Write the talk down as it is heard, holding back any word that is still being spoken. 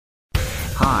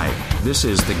Hi, this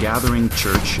is The Gathering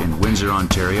Church in Windsor,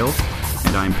 Ontario,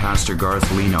 and I'm Pastor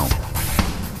Garth Leno.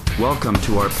 Welcome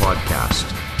to our podcast.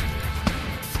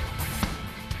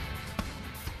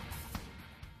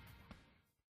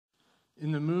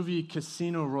 In the movie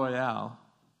Casino Royale,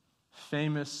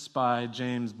 famous spy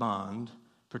James Bond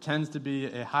pretends to be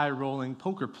a high-rolling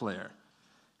poker player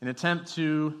in an attempt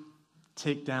to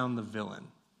take down the villain.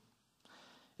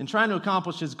 In trying to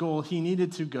accomplish his goal, he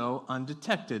needed to go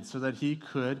undetected so that he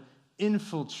could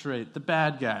infiltrate the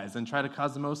bad guys and try to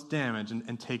cause the most damage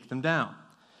and take them down.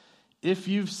 If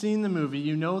you've seen the movie,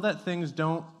 you know that things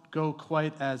don't go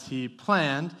quite as he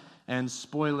planned, and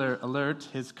spoiler alert,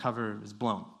 his cover is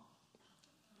blown.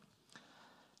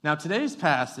 Now, today's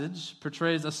passage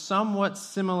portrays a somewhat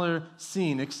similar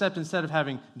scene, except instead of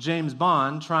having James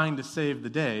Bond trying to save the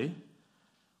day,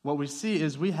 what we see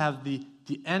is we have the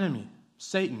enemy,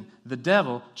 Satan, the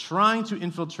devil, trying to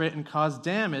infiltrate and cause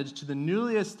damage to the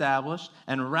newly established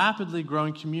and rapidly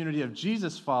growing community of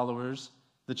Jesus followers,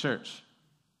 the church.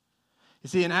 You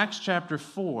see, in Acts chapter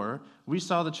 4, we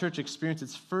saw the church experience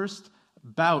its first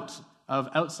bout of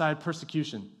outside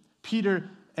persecution. Peter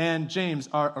and James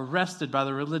are arrested by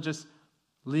the religious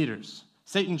leaders.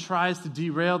 Satan tries to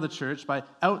derail the church by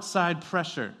outside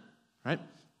pressure, right?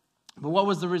 But what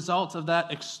was the result of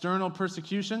that external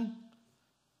persecution?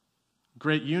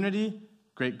 Great unity,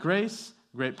 great grace,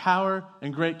 great power,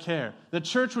 and great care. The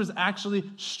church was actually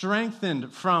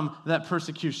strengthened from that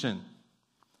persecution.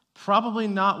 Probably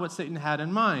not what Satan had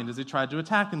in mind as he tried to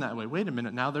attack in that way. Wait a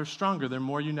minute, now they're stronger, they're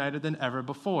more united than ever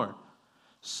before.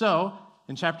 So,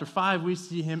 in chapter 5, we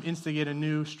see him instigate a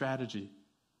new strategy.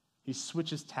 He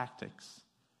switches tactics.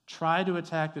 Try to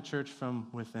attack the church from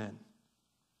within.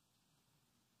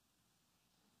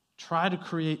 Try to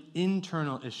create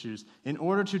internal issues in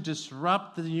order to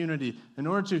disrupt the unity, in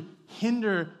order to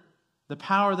hinder the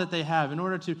power that they have, in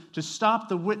order to stop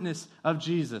the witness of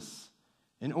Jesus,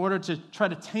 in order to try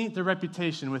to taint their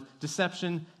reputation with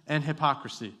deception and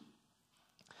hypocrisy.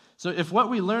 So if what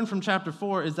we learn from chapter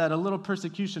 4 is that a little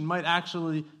persecution might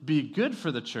actually be good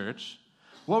for the church,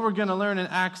 what we're going to learn in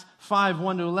Acts 5,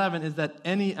 1-11 is that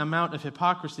any amount of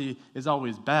hypocrisy is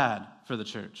always bad for the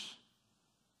church.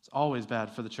 It's always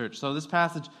bad for the church. So this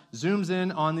passage zooms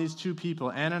in on these two people,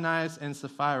 Ananias and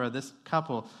Sapphira, this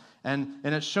couple, and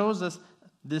it shows us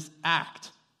this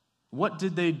act. What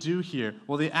did they do here?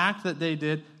 Well, the act that they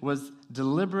did was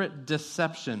deliberate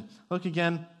deception. Look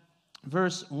again,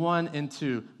 verse 1 and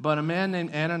 2. But a man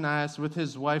named Ananias with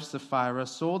his wife Sapphira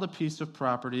sold a piece of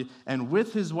property, and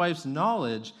with his wife's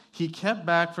knowledge, he kept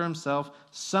back for himself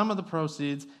some of the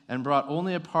proceeds and brought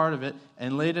only a part of it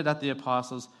and laid it at the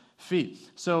apostles' feet.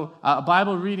 So a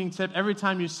Bible reading tip, every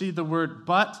time you see the word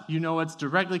but, you know it's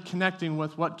directly connecting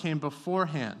with what came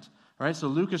beforehand. All right, so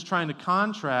Luke is trying to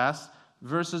contrast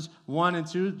verses 1 and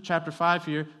 2, chapter 5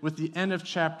 here, with the end of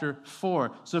chapter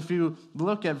 4. So if you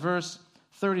look at verse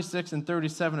 36 and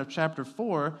 37 of chapter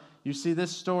 4, you see this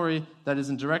story that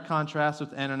is in direct contrast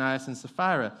with Ananias and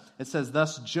Sapphira. It says,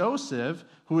 Thus Joseph,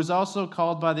 who is also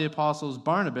called by the apostles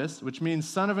Barnabas, which means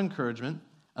son of encouragement,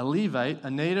 a Levite, a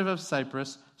native of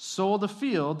Cyprus, sold a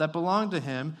field that belonged to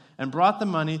him and brought the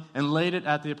money and laid it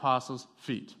at the apostles'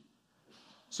 feet.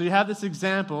 So you have this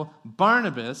example,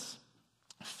 Barnabas,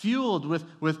 fueled with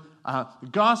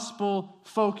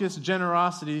gospel-focused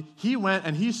generosity, he went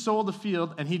and he sold the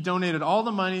field and he donated all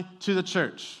the money to the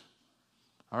church.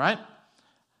 All right?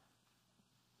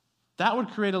 That would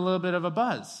create a little bit of a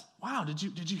buzz. Wow, did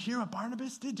you hear what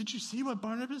Barnabas did? Did you see what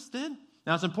Barnabas did?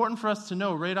 Now, it's important for us to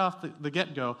know right off the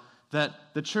get-go that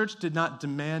the church did not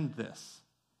demand this.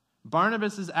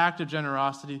 Barnabas' act of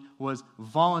generosity was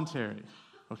voluntary,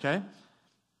 okay?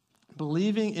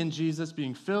 Believing in Jesus,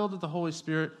 being filled with the Holy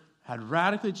Spirit, had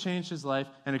radically changed his life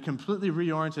and it completely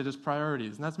reoriented his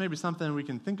priorities. And that's maybe something we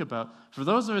can think about. For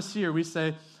those of us here, we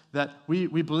say that we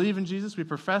believe in Jesus, we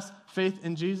profess faith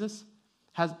in Jesus.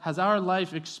 Has our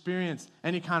life experienced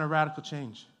any kind of radical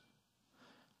change?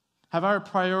 Have our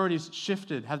priorities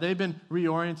shifted? Have they been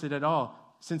reoriented at all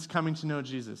since coming to know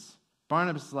Jesus?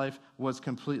 Barnabas' life was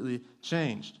completely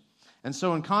changed. And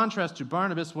so in contrast to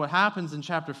Barnabas, what happens in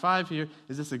chapter 5 here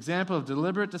is this example of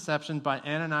deliberate deception by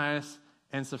Ananias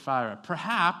and Sapphira.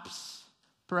 Perhaps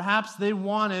they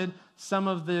wanted some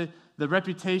of the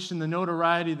reputation, the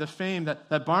notoriety, the fame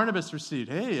that Barnabas received.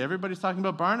 Hey, everybody's talking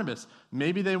about Barnabas.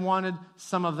 Maybe they wanted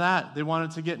some of that. They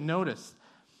wanted to get noticed.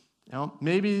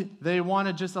 Maybe they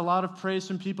wanted just a lot of praise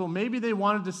from people. Maybe they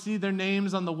wanted to see their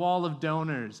names on the wall of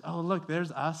donors. Oh, look,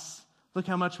 there's us. Look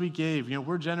how much we gave.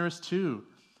 We're generous too.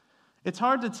 It's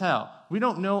hard to tell. We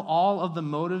don't know all of the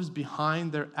motives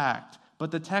behind their act,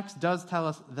 but the text does tell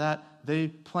us that they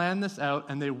planned this out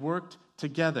and they worked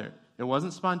together. It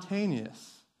wasn't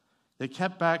spontaneous. They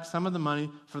kept back some of the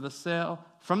money from the sale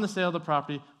of the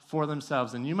property for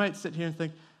themselves. And you might sit here and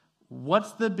think,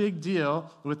 what's the big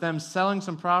deal with them selling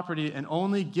some property and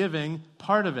only giving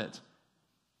part of it?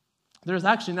 There's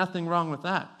actually nothing wrong with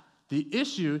that. The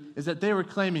issue is that they were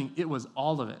claiming it was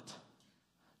all of it.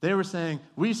 They were saying,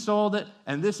 we sold it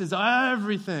and this is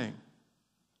everything.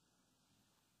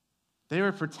 They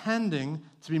were pretending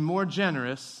to be more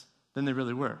generous than they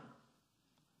really were.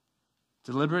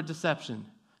 Deliberate deception,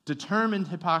 determined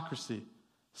hypocrisy,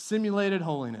 simulated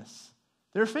holiness.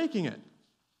 They're faking it.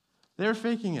 They're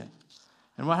faking it.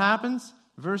 And what happens?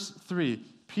 Verse 3,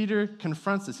 Peter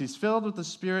confronts this. He's filled with the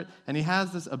Spirit, and he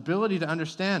has this ability to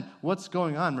understand what's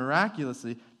going on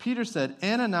miraculously. Peter said,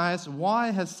 Ananias,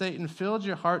 why has Satan filled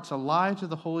your heart to lie to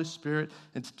the Holy Spirit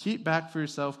and to keep back for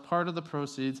yourself part of the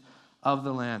proceeds of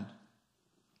the land?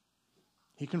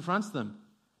 He confronts them.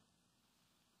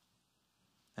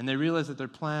 And they realize that their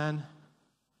plan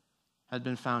had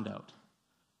been found out.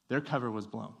 Their cover was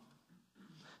blown.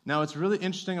 Now, it's really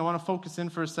interesting. I want to focus in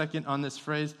for a second on this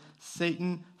phrase,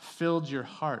 Satan filled your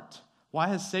heart. Why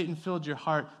has Satan filled your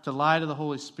heart to lie to the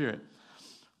Holy Spirit?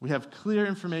 We have clear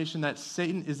information that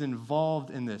Satan is involved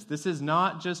in this. This is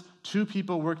not just two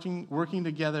people working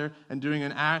together and doing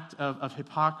an act of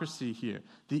hypocrisy here.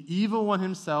 The evil one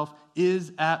himself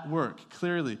is at work.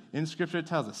 Clearly, in Scripture it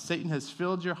tells us, Satan has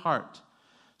filled your heart.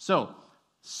 So,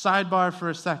 sidebar for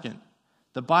a second.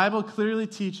 The Bible clearly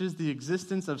teaches the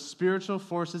existence of spiritual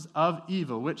forces of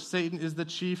evil, which Satan is the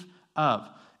chief of.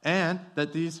 And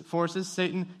that these forces,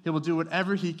 Satan, he will do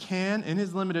whatever he can in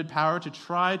his limited power to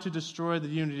try to destroy the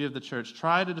unity of the church,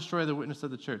 try to destroy the witness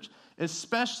of the church,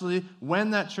 especially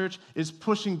when that church is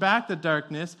pushing back the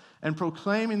darkness and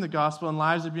proclaiming the gospel and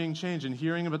lives are being changed and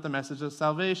hearing about the message of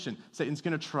salvation. Satan's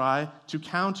going to try to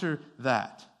counter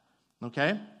that.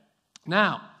 Okay?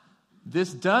 Now,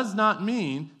 this does not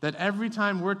mean that every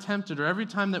time we're tempted or every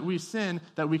time that we sin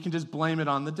that we can just blame it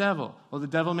on the devil. Well, the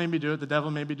devil made me do it, the devil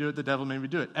made me do it, the devil made me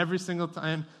do it. Every single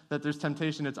time that there's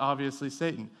temptation, it's obviously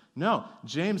Satan. No,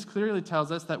 James clearly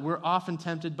tells us that we're often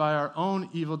tempted by our own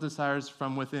evil desires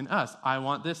from within us. I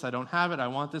want this, I don't have it, I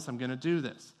want this, I'm going to do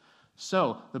this.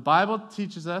 So, the Bible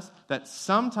teaches us that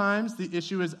sometimes the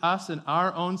issue is us and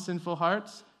our own sinful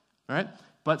hearts, right?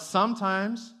 But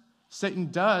sometimes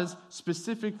Satan does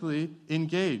specifically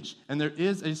engage, and there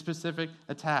is a specific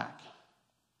attack.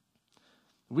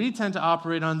 We tend to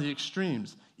operate on the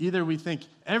extremes. Either we think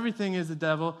everything is the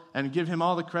devil and give him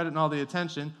all the credit and all the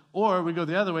attention, or we go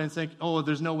the other way and think, oh,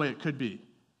 there's no way it could be.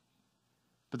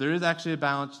 But there is actually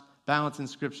a balance in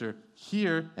Scripture.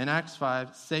 Here in Acts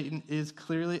 5, Satan is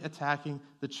clearly attacking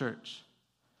the church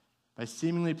by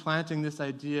seemingly planting this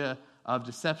idea of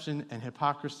deception and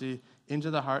hypocrisy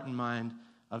into the heart and mind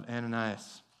of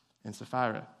Ananias and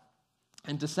Sapphira.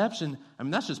 And deception,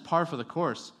 that's just par for the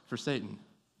course for Satan.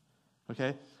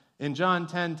 Okay? In John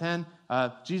 10:10,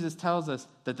 Jesus tells us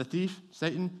that the thief,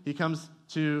 Satan, he comes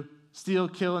to steal,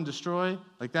 kill, and destroy.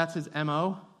 Like that's his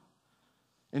MO.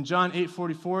 In John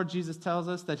 8:44, Jesus tells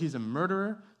us that he's a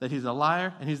murderer, that he's a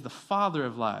liar, and he's the father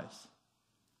of lies.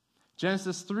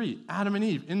 Genesis 3, Adam and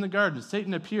Eve in the garden,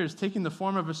 Satan appears taking the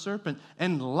form of a serpent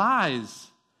and lies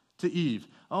to Eve.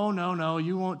 Oh, no,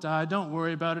 you won't die. Don't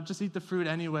worry about it. Just eat the fruit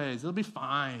anyways. It'll be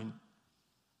fine.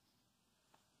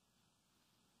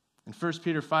 In 1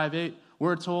 Peter 5:8,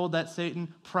 we're told that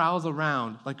Satan prowls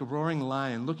around like a roaring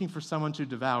lion looking for someone to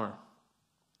devour.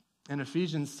 In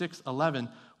Ephesians 6:11,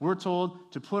 we're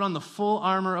told to put on the full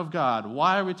armor of God.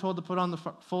 Why are we told to put on the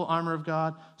full armor of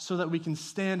God? So that we can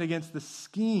stand against the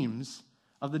schemes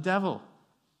of the devil.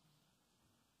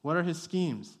 What are his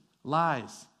schemes?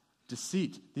 Lies.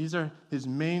 Deceit. These are his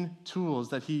main tools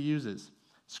that he uses.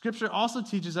 Scripture also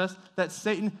teaches us that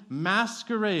Satan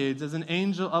masquerades as an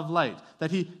angel of light,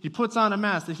 that he puts on a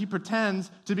mask, that he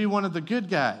pretends to be one of the good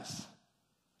guys.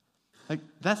 Like,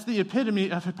 that's the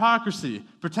epitome of hypocrisy,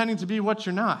 pretending to be what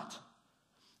you're not.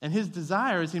 And his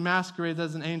desire, as he masquerades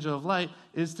as an angel of light,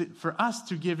 is for us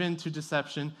to give in to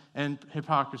deception and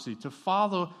hypocrisy, to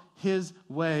follow his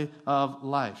way of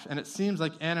life. And it seems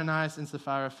like Ananias and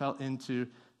Sapphira fell into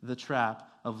the trap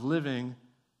of living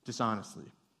dishonestly.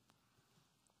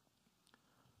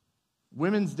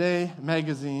 Women's Day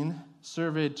magazine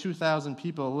surveyed 2,000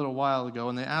 people a little while ago,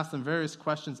 and they asked them various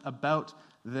questions about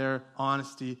their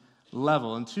honesty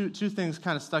level. And two things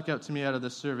kind of stuck out to me out of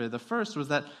this survey. The first was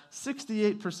that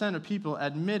 68% of people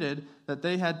admitted that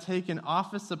they had taken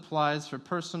office supplies for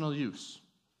personal use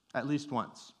at least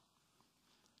once.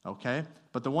 Okay?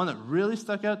 But the one that really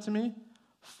stuck out to me,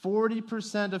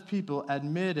 40% of people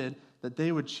admitted that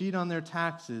they would cheat on their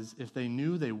taxes if they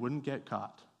knew they wouldn't get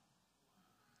caught.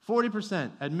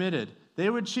 40% admitted they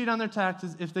would cheat on their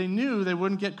taxes if they knew they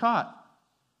wouldn't get caught.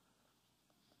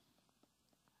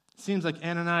 It seems like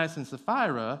Ananias and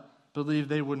Sapphira believed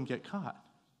they wouldn't get caught.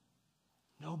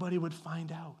 Nobody would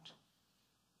find out,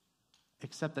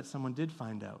 except that someone did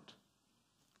find out,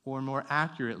 or more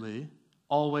accurately,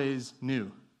 always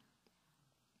knew.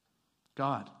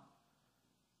 God,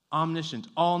 omniscient,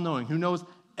 all-knowing, who knows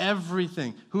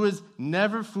everything, who is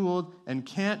never fooled and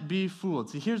can't be fooled.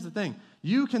 See, here's the thing.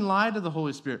 You can lie to the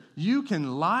Holy Spirit. You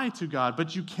can lie to God,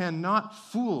 but you cannot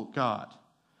fool God.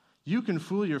 You can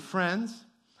fool your friends.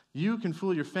 You can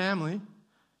fool your family.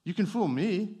 You can fool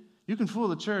me. You can fool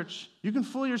the church. You can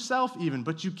fool yourself even,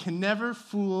 but you can never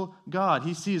fool God.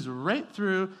 He sees right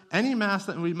through any mask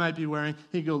that we might be wearing.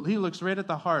 He looks right at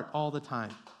the heart all the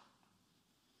time.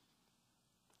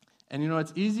 And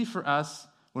it's easy for us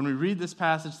when we read this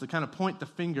passage to kind of point the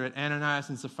finger at Ananias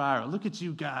and Sapphira. Look at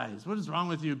you guys. What is wrong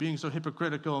with you being so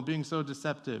hypocritical and being so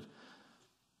deceptive?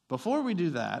 Before we do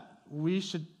that, we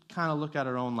should kind of look at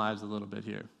our own lives a little bit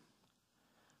here.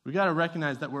 We got to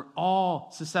recognize that we're all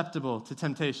susceptible to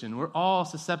temptation. We're all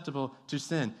susceptible to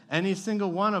sin. Any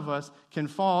single one of us can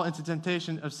fall into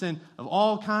temptation of sin of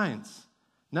all kinds.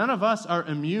 None of us are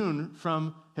immune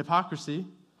from hypocrisy.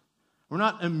 We're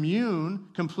not immune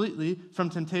completely from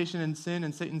temptation and sin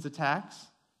and Satan's attacks,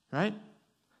 right?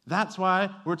 That's why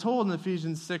we're told in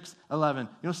Ephesians 6:11,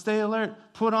 stay alert,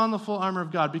 put on the full armor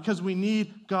of God, because we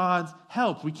need God's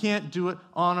help. We can't do it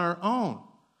on our own.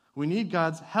 We need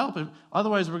God's help.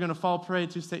 Otherwise, we're going to fall prey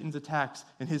to Satan's attacks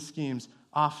and his schemes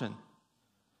often.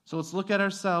 So let's look at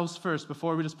ourselves first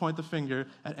before we just point the finger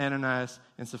at Ananias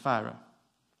and Sapphira.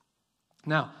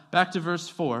 Now, back to verse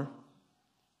 4.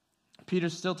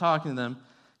 Peter's still talking to them.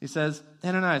 He says,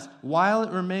 Ananias, while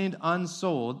it remained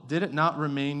unsold, did it not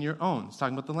remain your own? He's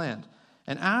talking about the land.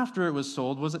 And after it was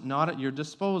sold, was it not at your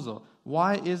disposal?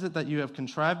 Why is it that you have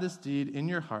contrived this deed in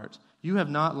your heart? You have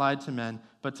not lied to men,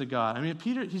 but to God. I mean,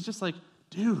 Peter, he's just like,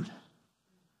 dude,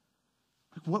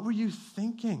 what were you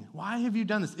thinking? Why have you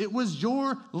done this? It was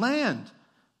your land.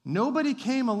 Nobody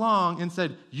came along and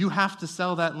said, you have to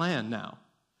sell that land now.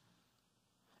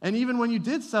 And even when you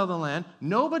did sell the land,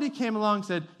 nobody came along and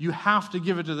said, you have to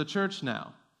give it to the church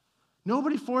now.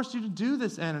 Nobody forced you to do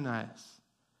this, Ananias.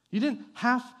 You didn't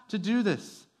have to do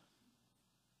this.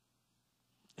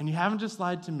 And you haven't just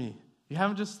lied to me. You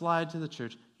haven't just lied to the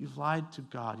church. You've lied to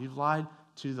God. You've lied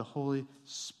to the Holy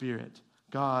Spirit,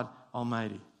 God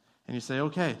Almighty. And you say,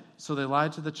 okay, so they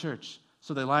lied to the church.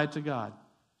 So they lied to God.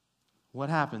 What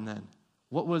happened then?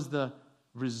 What was the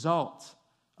result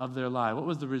of their lie? What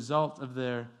was the result of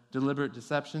their deliberate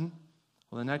deception?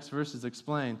 Well, the next verses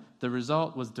explain. The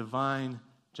result was divine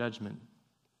judgment.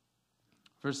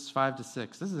 Verses 5-6.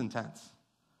 This is intense.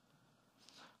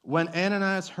 When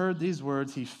Ananias heard these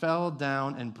words, he fell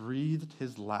down and breathed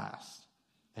his last.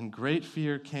 And great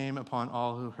fear came upon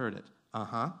all who heard it.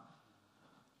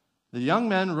 The young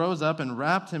men rose up and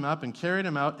wrapped him up and carried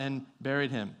him out and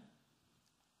buried him.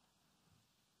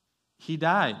 He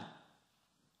died.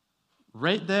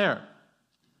 Right there.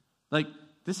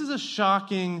 This is a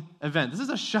shocking event. This is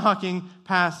a shocking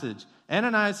passage.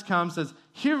 Ananias comes, says,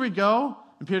 here we go.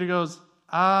 And Peter goes,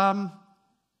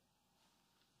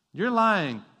 you're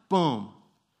lying. Boom.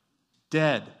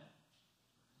 Dead.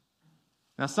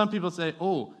 Now, some people say,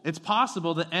 it's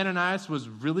possible that Ananias was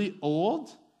really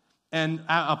old, and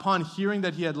upon hearing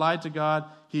that he had lied to God,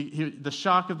 the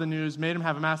shock of the news made him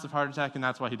have a massive heart attack, and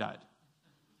that's why he died.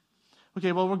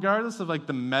 Okay, well, regardless of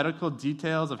the medical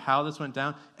details of how this went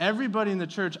down, everybody in the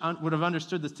church would have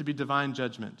understood this to be divine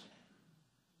judgment.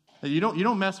 That you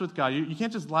don't mess with God. You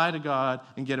can't just lie to God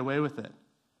and get away with it.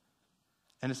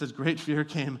 And it says, great fear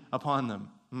came upon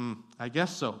them. I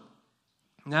guess so.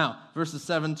 Now, verses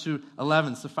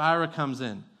 7-11, Sapphira comes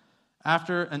in.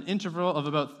 After an interval of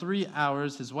about 3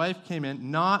 hours, his wife came in,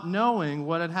 not knowing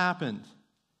what had happened.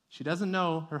 She doesn't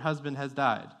know her husband has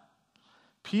died.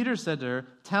 Peter said to her,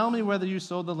 tell me whether you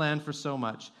sold the land for so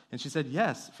much. And she said,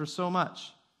 yes, for so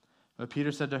much. But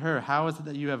Peter said to her, how is it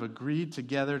that you have agreed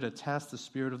together to test the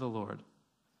Spirit of the Lord?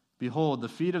 Behold, the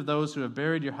feet of those who have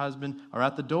buried your husband are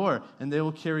at the door, and they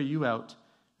will carry you out.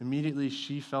 Immediately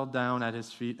she fell down at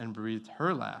his feet and breathed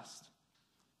her last.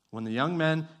 When the young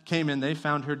men came in, they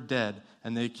found her dead,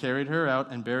 and they carried her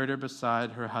out and buried her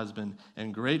beside her husband.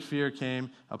 And great fear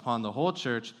came upon the whole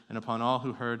church and upon all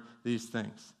who heard these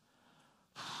things.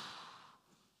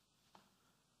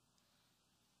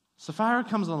 Sapphira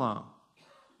comes along.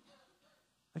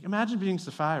 Imagine being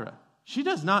Sapphira. She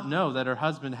does not know that her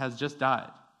husband has just died.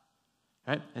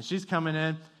 Right? And she's coming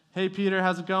in. Hey, Peter,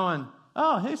 how's it going?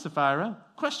 "Oh, hey, Sapphira,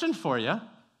 question for you.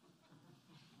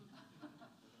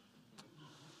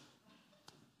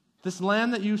 This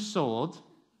land that you sold,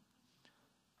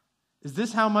 is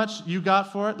this how much you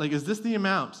got for it? Like, is this the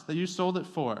amount that you sold it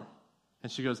for?"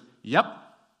 And she goes, "Yep,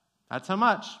 that's how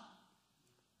much."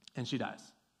 And she dies.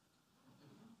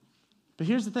 But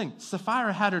here's the thing.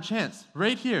 Sapphira had her chance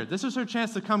right here. This is her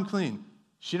chance to come clean.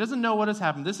 She doesn't know what has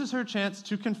happened. This is her chance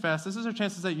to confess. This is her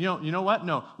chance to say, you know what?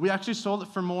 No, we actually sold it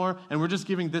for more, and we're just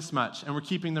giving this much, and we're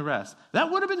keeping the rest.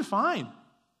 That would have been fine.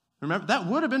 Remember, that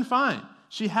would have been fine.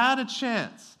 She had a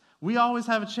chance. We always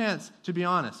have a chance to be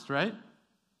honest, right?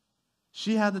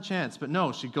 She had the chance, but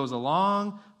no, she goes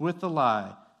along with the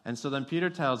lie. And so then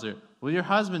Peter tells her, "Well, your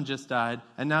husband just died,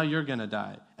 and now you're going to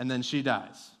die." And then she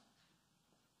dies.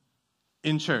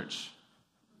 In church.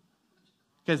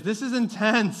 Guys, this is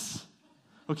intense.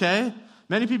 Okay?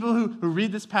 Many people who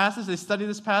read this passage, they study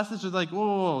this passage, they're like,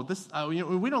 "Whoa, this,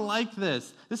 we don't like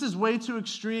this. This is way too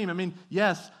extreme." I mean,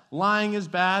 yes, lying is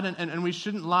bad, and we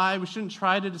shouldn't lie. We shouldn't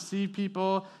try to deceive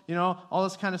people, all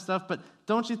this kind of stuff. But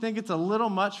don't you think it's a little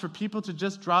much for people to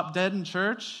just drop dead in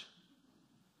church?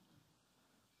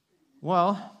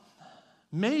 Well,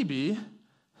 maybe,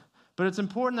 but it's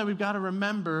important that we've got to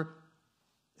remember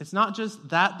it's not just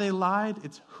that they lied,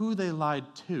 it's who they lied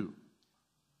to.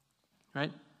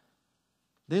 Right?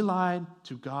 They lied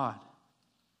to God.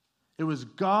 It was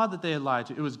God that they had lied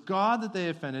to. It was God that they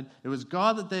offended. It was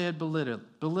God that they had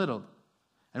belittled.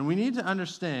 And we need to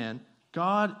understand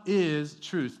God is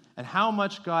truth. And how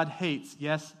much God hates,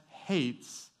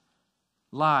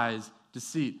 lies,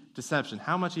 deceit, deception.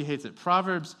 How much he hates it.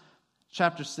 Proverbs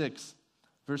chapter 6,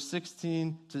 verse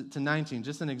 16 to 19.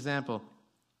 Just an example.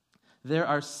 "There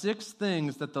are 6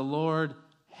 things that the Lord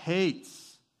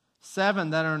hates,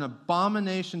 7 that are an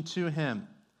abomination to him.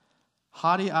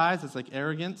 Haughty eyes," that's like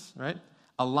arrogance, right?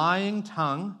 "A lying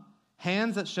tongue,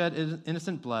 hands that shed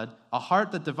innocent blood, a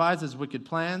heart that devises wicked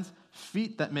plans,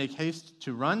 feet that make haste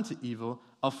to run to evil,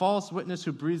 a false witness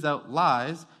who breathes out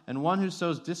lies, and one who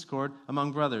sows discord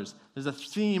among brothers." There's a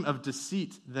theme of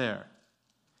deceit there.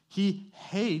 He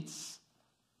hates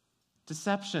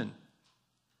deception.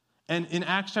 And in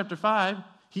Acts chapter 5,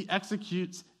 he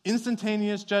executes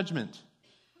instantaneous judgment.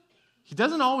 He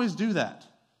doesn't always do that,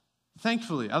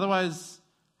 thankfully. Otherwise,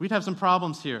 we'd have some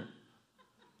problems here.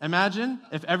 Imagine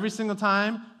if every single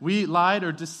time we lied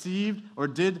or deceived or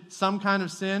did some kind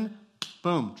of sin,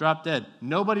 boom, drop dead.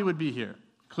 Nobody would be here,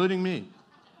 including me.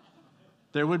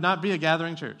 There would not be a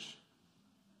gathering church.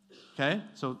 Okay?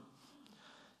 So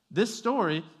this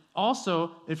story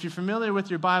also, if you're familiar with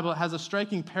your Bible, has a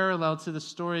striking parallel to the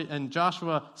story in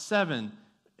Joshua 7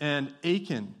 and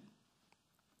Achan.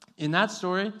 In that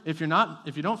story, if you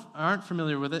aren't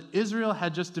familiar with it, Israel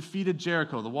had just defeated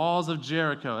Jericho, the walls of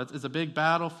Jericho. It's a big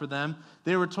battle for them.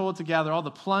 They were told to gather all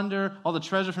the plunder, all the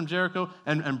treasure from Jericho,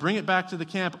 and bring it back to the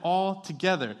camp all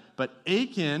together. But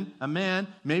Achan, a man,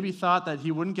 maybe thought that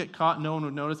he wouldn't get caught, no one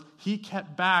would notice. He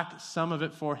kept back some of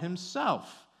it for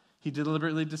himself. He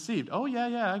deliberately deceived. "Oh,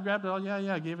 yeah, I grabbed it all.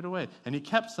 Yeah, I gave it away." And he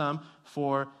kept some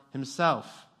for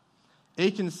himself.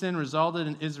 Achan's sin resulted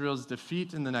in Israel's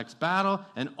defeat in the next battle,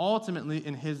 and ultimately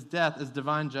in his death, as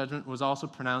divine judgment was also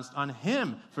pronounced on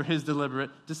him for his deliberate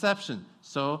deception.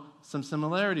 So, some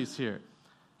similarities here.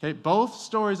 Okay, both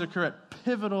stories occur at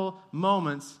pivotal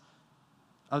moments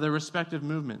of their respective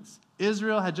movements.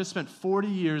 Israel had just spent 40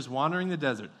 years wandering the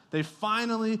desert. They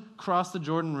finally crossed the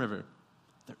Jordan River.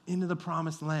 They're into the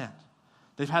promised land.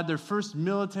 They've had their first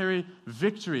military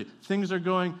victory. Things are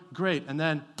going great. And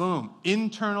then, boom,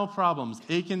 internal problems.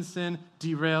 Achan's sin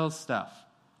derails stuff.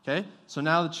 Okay? So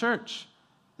now the church,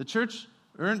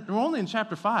 we're only in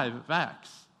chapter 5 of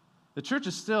Acts. The church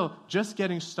is still just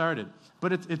getting started.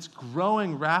 But it's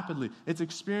growing rapidly. It's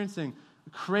experiencing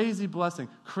crazy blessing,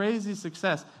 crazy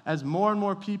success as more and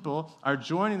more people are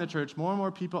joining the church, more and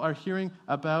more people are hearing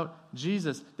about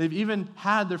Jesus. They've even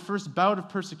had their first bout of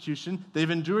persecution. They've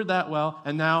endured that well,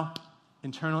 and now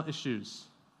internal issues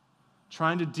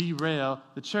trying to derail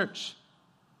the church.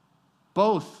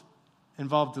 Both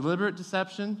involve deliberate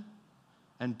deception,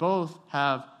 and both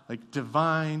have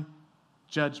divine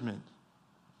judgment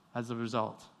as a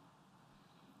result.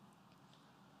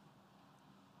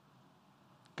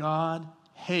 God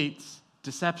hates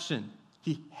deception.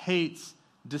 He hates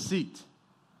deceit.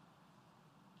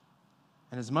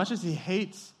 And as much as he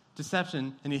hates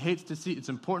deception and he hates deceit, it's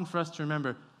important for us to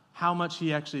remember how much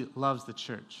he actually loves the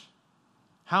church.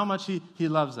 How much he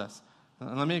loves us.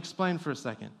 And let me explain for a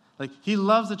second. He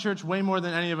loves the church way more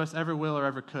than any of us ever will or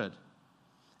ever could.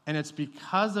 And it's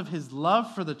because of his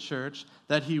love for the church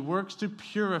that he works to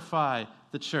purify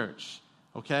the church.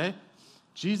 Okay?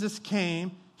 Jesus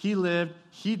came. He lived,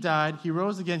 he died, he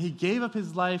rose again, he gave up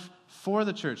his life for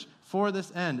the church, for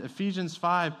this end. Ephesians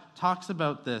 5 talks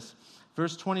about this.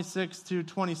 Verse 26 to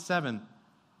 27,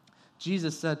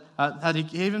 Jesus said that he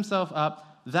gave himself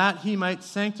up that he might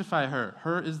sanctify her.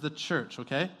 Her is the church,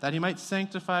 okay? That he might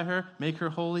sanctify her, make her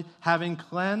holy, having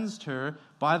cleansed her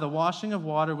by the washing of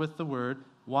water with the word.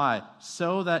 Why?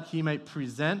 So that he might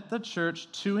present the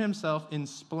church to himself in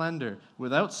splendor,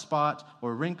 without spot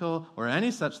or wrinkle or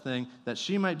any such thing, that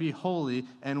she might be holy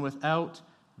and without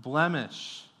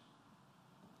blemish.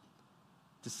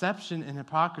 Deception and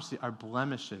hypocrisy are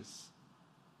blemishes.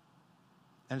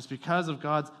 And it's because of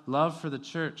God's love for the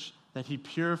church that he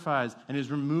purifies and is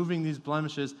removing these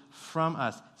blemishes from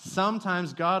us.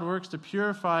 Sometimes God works to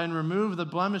purify and remove the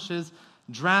blemishes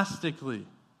drastically.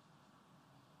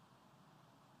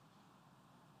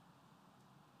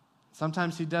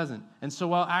 Sometimes he doesn't. And so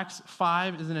while Acts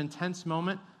 5 is an intense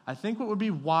moment, I think what would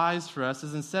be wise for us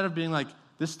is, instead of being like,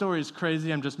 this story is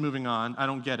crazy, I'm just moving on, I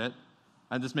don't get it,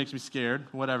 and this makes me scared,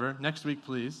 whatever, next week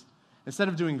please. Instead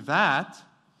of doing that,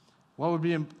 what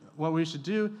we should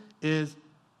do is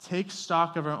take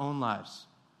stock of our own lives.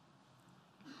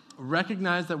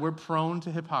 Recognize that we're prone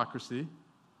to hypocrisy.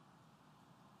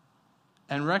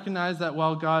 And recognize that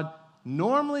while God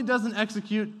normally doesn't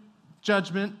execute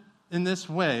judgment in this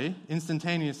way,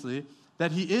 instantaneously,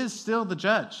 that he is still the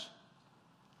judge.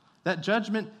 That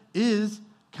judgment is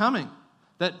coming.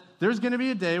 That there's going to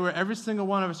be a day where every single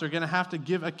one of us are going to have to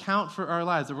give account for our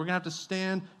lives. That we're going to have to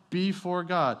stand before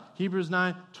God. Hebrews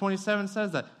 9:27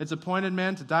 says that. It's appointed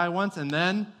man to die once and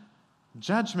then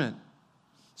judgment.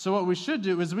 So what we should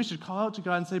do is we should call out to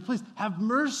God and say, please have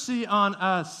mercy on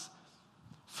us.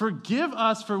 Forgive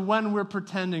us for when we're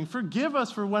pretending. Forgive us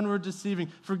for when we're deceiving.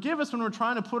 Forgive us when we're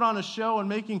trying to put on a show and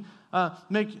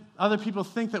make other people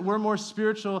think that we're more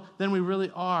spiritual than we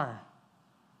really are.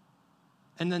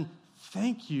 And then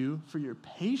thank you for your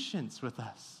patience with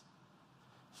us.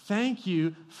 Thank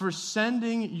you for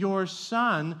sending your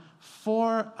Son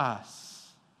for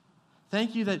us.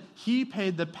 Thank you that he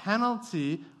paid the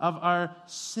penalty of our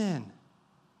sin.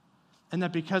 And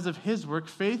that because of his work,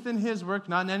 faith in his work,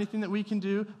 not in anything that we can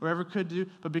do or ever could do,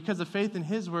 but because of faith in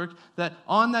his work, that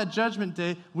on that judgment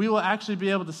day, we will actually be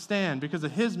able to stand because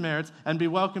of his merits and be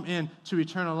welcomed in to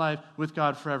eternal life with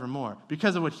God forevermore.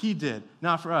 Because of what he did,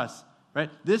 not for us. Right?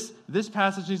 This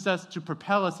passage needs us to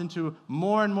propel us into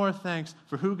more and more thanks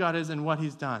for who God is and what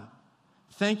he's done.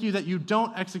 Thank you that you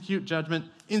don't execute judgment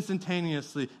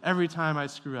instantaneously every time I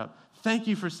screw up. Thank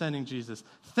you for sending Jesus.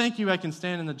 Thank you I can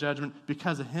stand in the judgment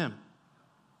because of him.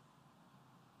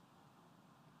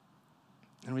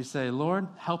 And we say, Lord,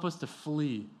 help us to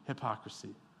flee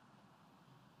hypocrisy.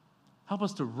 Help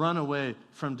us to run away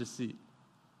from deceit.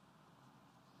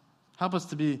 Help us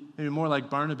to be maybe more like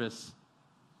Barnabas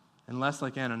and less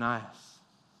like Ananias.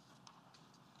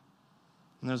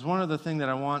 And there's one other thing that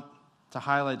I want to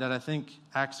highlight that I think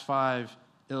Acts 5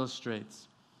 illustrates.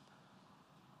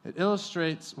 It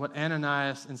illustrates what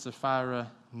Ananias and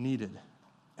Sapphira needed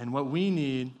and what we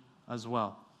need as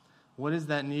well. What is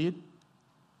that need?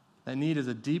 That need is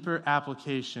a deeper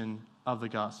application of the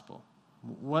gospel.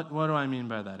 What do I mean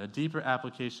by that? A deeper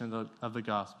application of the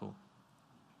gospel.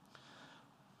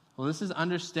 Well, this is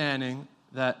understanding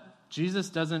that Jesus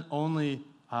doesn't only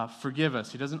forgive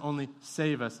us. He doesn't only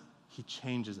save us. He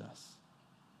changes us.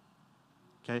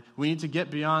 Okay? We need to get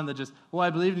beyond the just, well,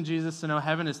 I believed in Jesus, so now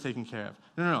heaven is taken care of.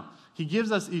 No. He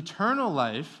gives us eternal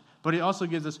life, but he also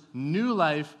gives us new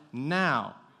life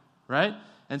now. Right?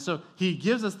 And so he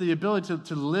gives us the ability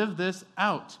to live this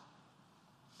out.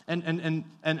 And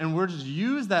we're to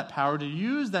use that power, to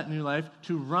use that new life,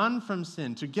 to run from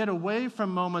sin, to get away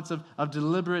from moments of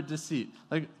deliberate deceit.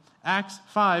 Like Acts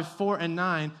 5, 4, and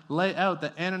 9 lay out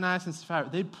that Ananias and Sapphira,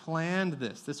 they planned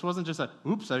this. This wasn't just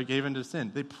oops, I gave into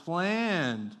sin. They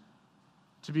planned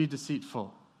to be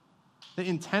deceitful. They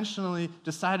intentionally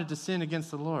decided to sin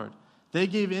against the Lord. They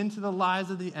gave in to the lies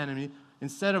of the enemy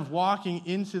instead of walking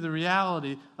into the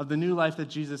reality of the new life that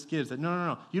Jesus gives. That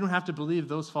no, you don't have to believe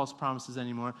those false promises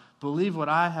anymore. Believe what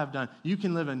I have done. You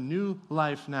can live a new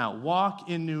life now. Walk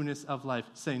in newness of life.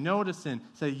 Say no to sin.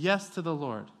 Say yes to the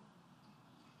Lord.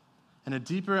 And a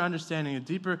deeper understanding, a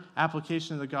deeper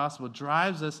application of the gospel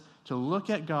drives us to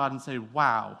look at God and say,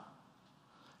 wow,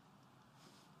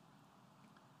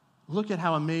 look at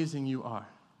how amazing you are.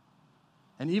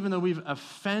 And even though we've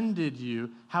offended you,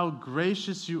 how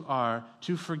gracious you are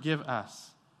to forgive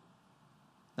us.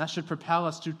 That should propel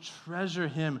us to treasure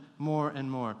him more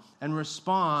and more and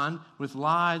respond with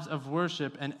lives of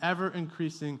worship and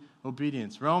ever-increasing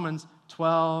obedience. Romans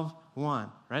 12:1,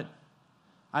 right?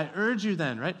 I urge you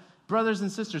then, right? brothers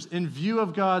and sisters, in view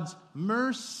of God's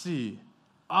mercy,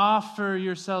 offer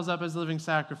yourselves up as living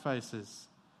sacrifices.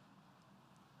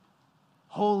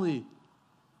 Holy,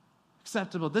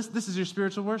 acceptable. This is your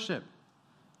spiritual worship.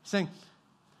 Saying,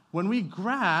 when we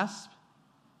grasp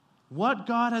what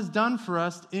God has done for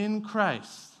us in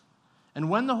Christ, and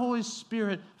when the Holy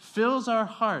Spirit fills our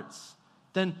hearts,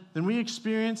 then we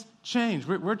experience change.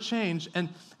 We're changed,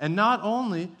 and not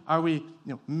only are we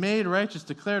made righteous,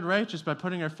 declared righteous by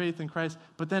putting our faith in Christ,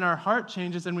 but then our heart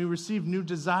changes and we receive new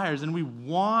desires, and we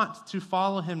want to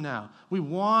follow him now. We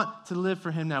want to live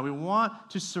for him now. We want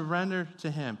to surrender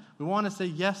to him. We want to say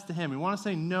yes to him. We want to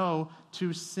say no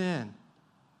to sin.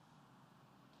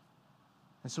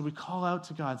 And so we call out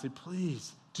to God and say,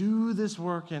 please, do this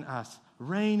work in us.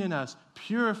 Reign in us.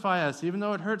 Purify us, even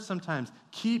though it hurts sometimes.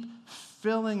 Keep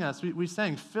filling us. We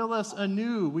sang, fill us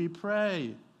anew, we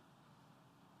pray.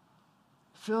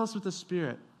 Fill us with the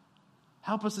Spirit.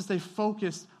 Help us to stay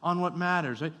focused on what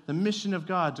matters, right? The mission of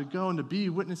God, to go and to be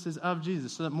witnesses of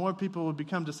Jesus, so that more people will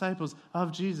become disciples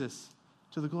of Jesus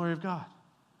to the glory of God.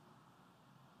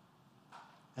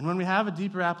 And when we have a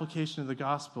deeper application of the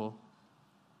gospel,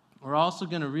 we're also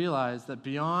going to realize that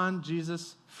beyond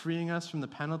Jesus freeing us from the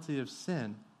penalty of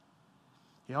sin,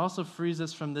 he also frees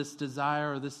us from this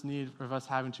desire or this need of us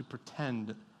having to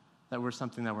pretend that we're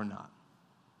something that we're not.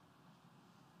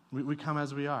 We come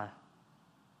as we are,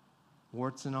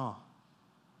 warts and all,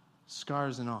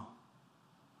 scars and all.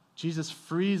 Jesus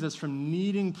frees us from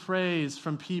needing praise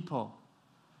from people.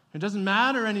 It doesn't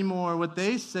matter anymore what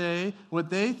they say, what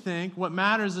they think. What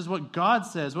matters is what God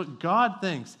says, what God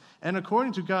thinks. And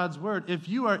according to God's word, if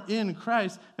you are in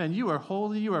Christ, man, you are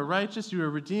holy, you are righteous, you are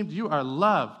redeemed, you are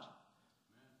loved.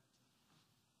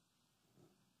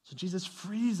 So Jesus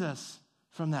frees us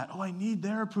from that. Oh, I need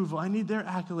their approval. I need their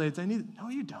accolades. No,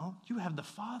 you don't. You have the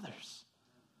Father's.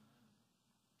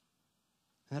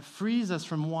 And that frees us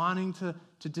from wanting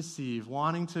to deceive,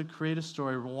 wanting to create a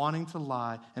story, wanting to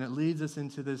lie, and it leads us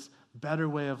into this better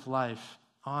way of life,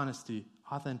 honesty,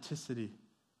 authenticity,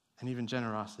 and even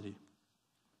generosity.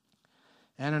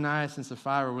 Ananias and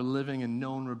Sapphira were living in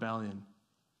known rebellion,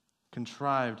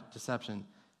 contrived deception.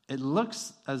 It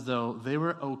looks as though they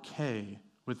were okay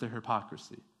with their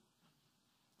hypocrisy.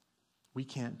 We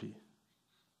can't be.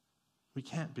 We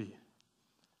can't be.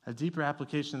 A deeper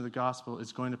application of the gospel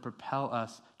is going to propel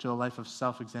us to a life of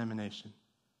self-examination,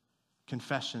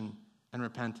 confession, and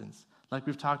repentance. Like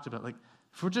we've talked about,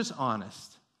 if we're just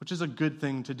honest, which is a good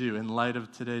thing to do in light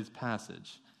of today's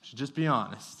passage, we should just be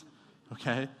honest,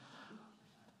 okay?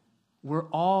 We're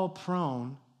all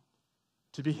prone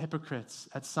to be hypocrites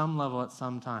at some level at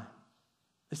some time.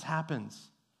 This happens.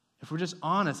 If we're just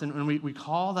honest and we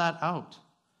call that out,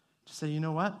 to say, you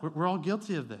know what, we're all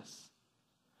guilty of this.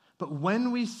 But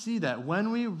when we see that,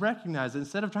 when we recognize it,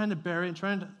 instead of trying to bury it,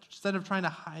 instead of trying to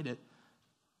hide it,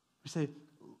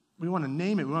 we want to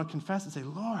name it, we want to confess it and say,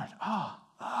 Lord,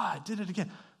 I did it again.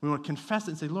 We want to confess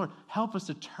it and say, Lord, help us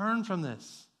to turn from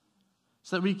this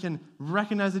so that we can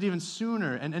recognize it even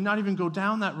sooner and not even go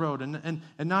down that road and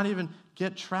not even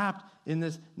get trapped in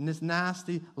this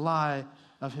nasty lie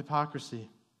of hypocrisy.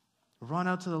 Run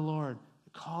out to the Lord,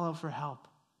 call out for help.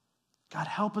 God,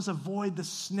 help us avoid the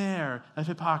snare of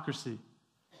hypocrisy.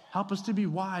 Help us to be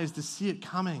wise, to see it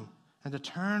coming, and to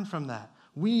turn from that.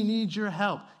 We need your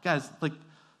help. Guys,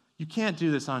 you can't do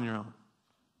this on your own.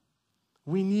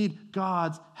 We need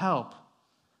God's help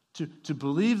to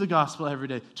believe the gospel every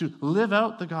day, to live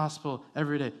out the gospel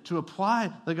every day, to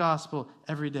apply the gospel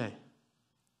every day.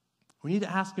 We need to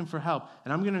ask him for help,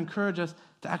 and I'm going to encourage us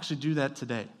to actually do that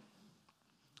today.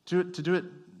 To do it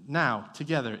now,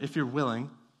 together, if you're willing.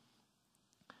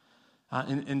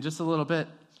 In just a little bit,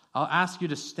 I'll ask you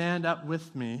to stand up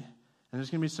with me, and there's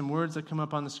going to be some words that come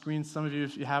up on the screen. Some of you,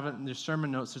 if you have it in your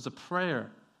sermon notes, there's a prayer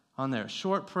on there, a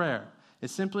short prayer.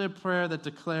 It's simply a prayer that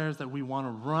declares that we want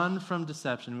to run from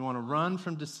deception, we want to run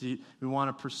from deceit, we want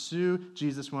to pursue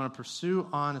Jesus, we want to pursue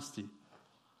honesty.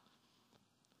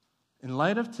 In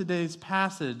light of today's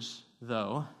passage,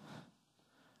 though,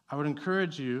 I would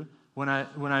encourage you, I'm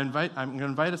going to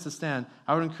invite us to stand,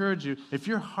 I would encourage you, if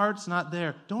your heart's not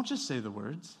there, don't just say the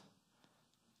words.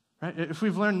 Right? If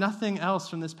we've learned nothing else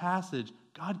from this passage,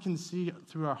 God can see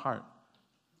through our heart.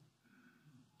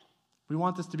 We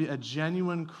want this to be a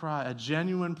genuine cry, a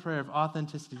genuine prayer of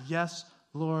authenticity. Yes,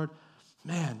 Lord,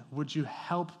 man, would you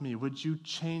help me? Would you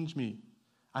change me?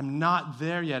 I'm not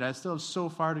there yet. I still have so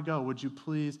far to go. Would you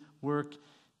please work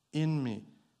in me?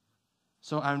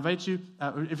 So I invite you,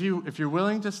 if you're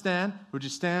willing to stand, would you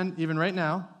stand even right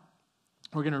now?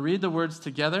 We're going to read the words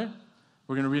together.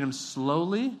 We're going to read them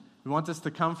slowly. We want this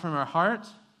to come from our heart.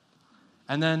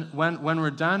 And then when we're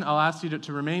done, I'll ask you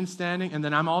to remain standing, and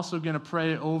then I'm also going to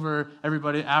pray over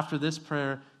everybody after this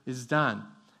prayer is done.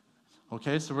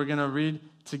 Okay, so we're going to read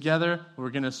together. We're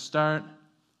going to start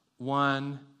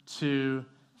 1, 2,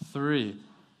 3.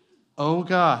 Oh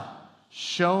God,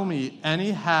 show me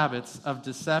any habits of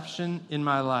deception in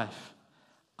my life.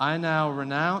 I now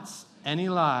renounce any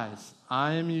lies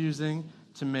I am using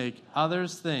to make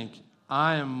others think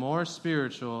I am more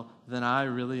spiritual than I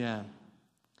really am.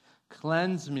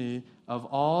 Cleanse me of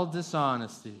all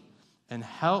dishonesty and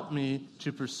help me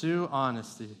to pursue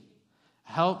honesty.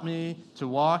 Help me to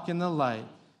walk in the light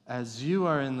as you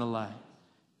are in the light.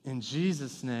 In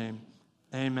Jesus' name,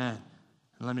 amen.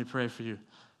 And let me pray for you.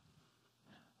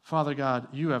 Father God,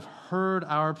 you have heard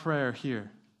our prayer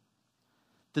here.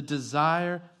 The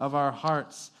desire of our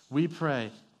hearts, we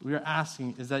pray, we are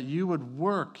asking, is that you would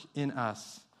work in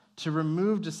us to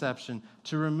remove deception,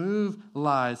 to remove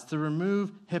lies, to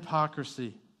remove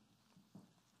hypocrisy.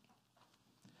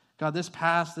 God, this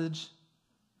passage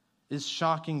is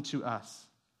shocking to us.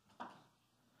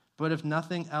 But if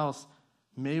nothing else,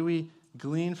 may we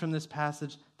glean from this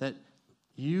passage that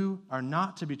you are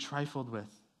not to be trifled with.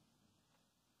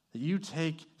 That you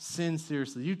take sin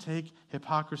seriously. You take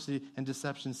hypocrisy and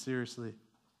deception seriously.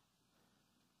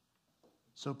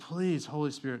 So please,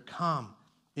 Holy Spirit, come.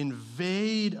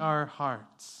 Invade our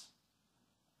hearts.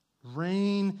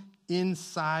 Reign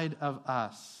inside of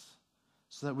us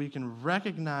so that we can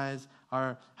recognize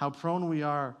how prone we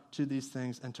are to these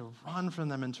things and to run from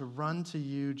them and to run to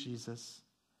you, Jesus.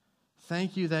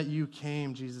 Thank you that you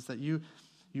came, Jesus, that you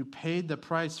paid the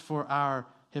price for our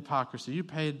hypocrisy. You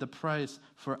paid the price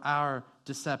for our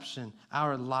deception,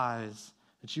 our lies.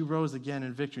 That you rose again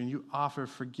in victory and you offer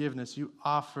forgiveness. You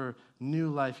offer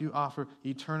new life. You offer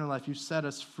eternal life. You set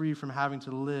us free from having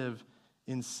to live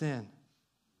in sin.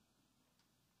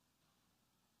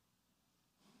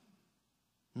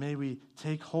 May we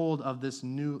take hold of this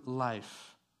new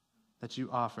life that you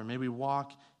offer. May we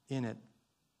walk in it.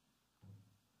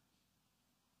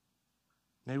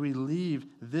 May we leave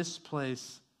this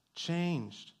place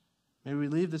changed. May we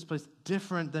leave this place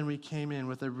different than we came in,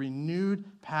 with a renewed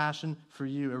passion for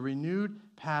you, a renewed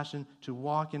passion to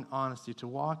walk in honesty, to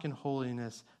walk in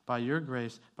holiness by your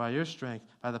grace, by your strength,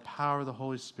 by the power of the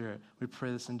Holy Spirit. We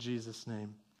pray this in Jesus'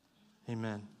 name.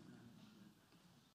 Amen.